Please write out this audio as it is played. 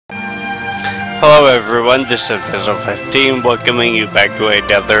Hello everyone, this is Fizzle15 welcoming you back to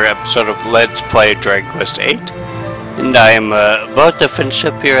another episode of Let's Play Dragon Quest VIII. And I am about to finish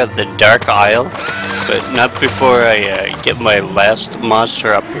up here at the Dark Isle, but not before I get my last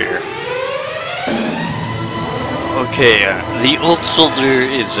monster up here. Okay, the old soldier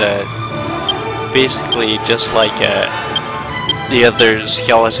is basically just like the other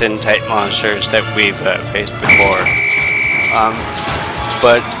skeleton type monsters that we've faced before.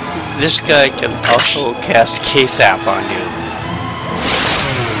 But this guy can also cast KSAP on you,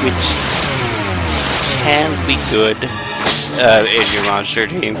 which can be good in your monster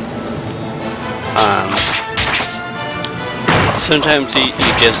team. Sometimes you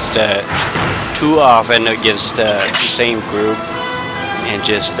just too often against the same group and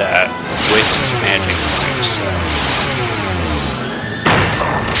just waste his magic points.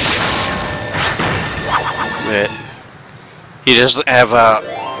 But he doesn't have a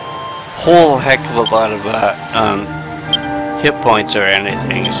whole heck of a lot of hit points or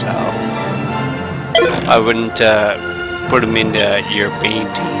anything, so I wouldn't put him in your main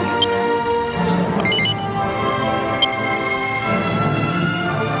team.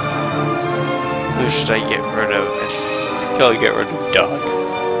 Who should I get rid of? I think I'll get rid of Dog.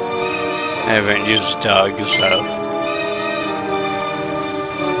 I haven't used Dog, so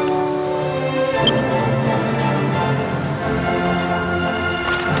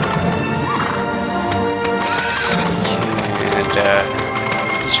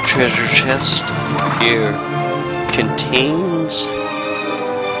this treasure chest here contains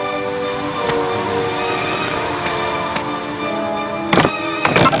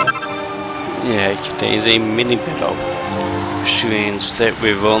it contains a mini medal, which means that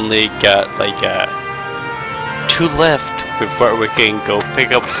we've only got like 2 left before we can go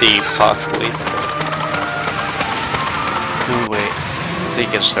pick up the possibly. Oh wait, I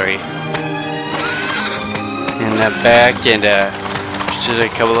think it's 3. And back and just a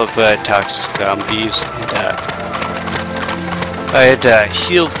couple of toxic zombies, and I had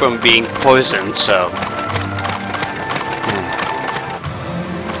healed from being poisoned, so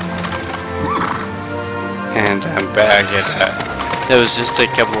and I'm back, and there was just a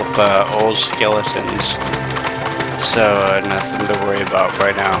couple of old skeletons, so nothing to worry about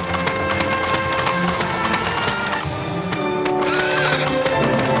right now.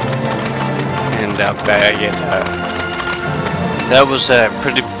 And back, and that was a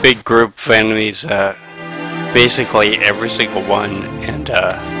pretty big group of enemies, basically every single one, and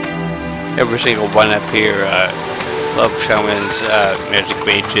every single one up here, love shamans, magic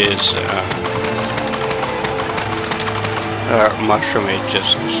mages, or mushroom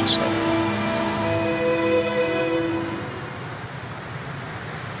mages, I should say.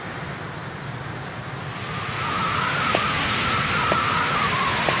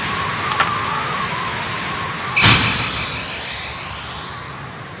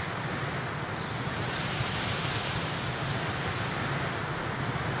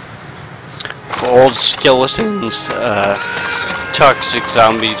 Old skeletons, toxic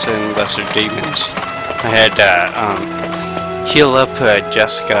zombies, and lesser demons. I had heal up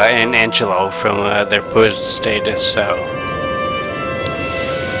Jessica and Angelo from their poison status, so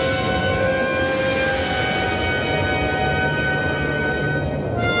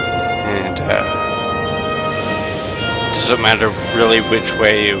and doesn't matter really which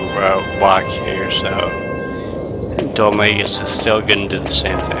way you walk here, so Dhoulmagus is still gonna do the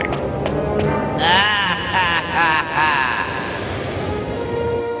same thing.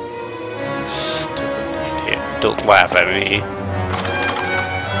 Stupid idiot. Don't laugh at me.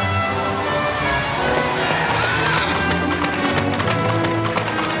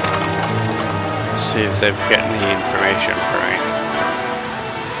 See if they've got any information for me.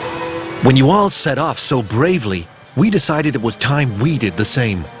 When you all set off so bravely, we decided it was time we did the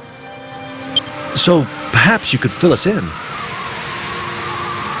same. So perhaps you could fill us in.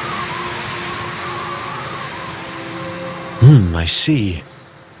 I see.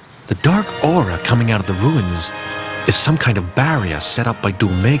 The dark aura coming out of the ruins is some kind of barrier set up by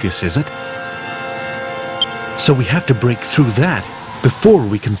Dhoulmagus, is it? So we have to break through that before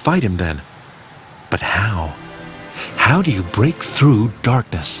we can fight him then. But how? How do you break through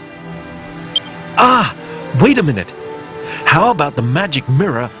darkness? Ah! Wait a minute! How about the magic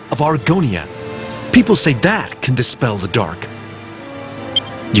Mirror of Argonia? People say that can dispel the dark.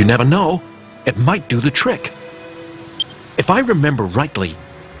 You never know. It might do the trick. If I remember rightly,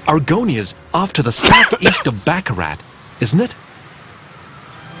 Argonia's off to the southeast of Baccarat, isn't it?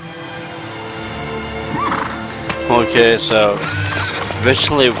 Okay, so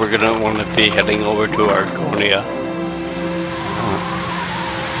eventually we're gonna want to be heading over to Argonia.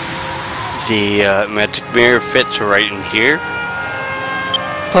 the magic mirror fits right in here,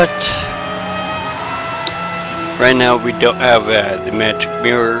 but right now we don't have the magic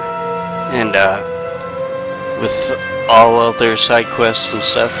mirror, and with all other side quests and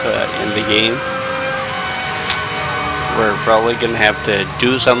stuff in the game, we're probably gonna have to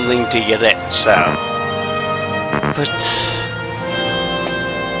do something to get it. So, but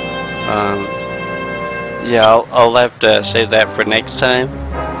yeah, I'll have to say that for next time.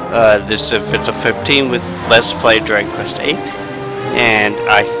 This is Fit 15 with Let's Play Dragon Quest 8, and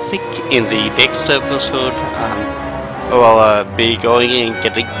I think in the next episode, we'll be going and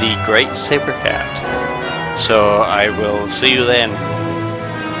getting the Great Saber Cat. So I will see you then.